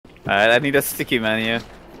Alright, I need a sticky man here.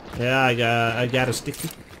 Yeah, I got a sticky.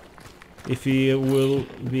 If he will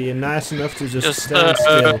be nice enough to just stand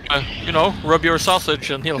still. still. You know, rub your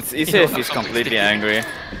sausage and he'll... It's easier if he's completely angry.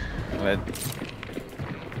 Wait.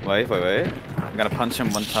 I'm gonna punch him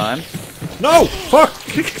one time. No! Fuck!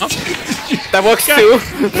 That works too!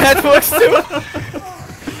 That works too!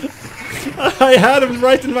 I had him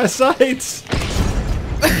right in my sights!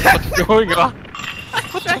 What's going on?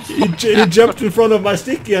 He jumped in front of my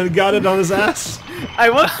sticky and got it on his ass. I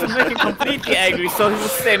wanted to make him completely angry so he would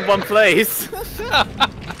stay in one place.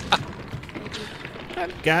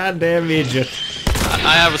 Goddamn idiot.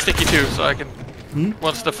 I have a sticky too, so I can...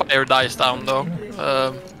 Once the fire dies down though.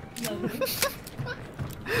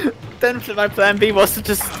 Then my plan B was to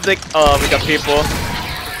just like, oh, we got people.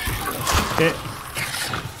 Okay.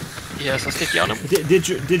 He has a sticky on him.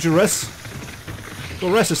 Did you rest? Go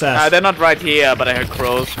rest his ass. They're not right here, but I heard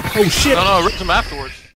crows. Oh shit! No, rip the map.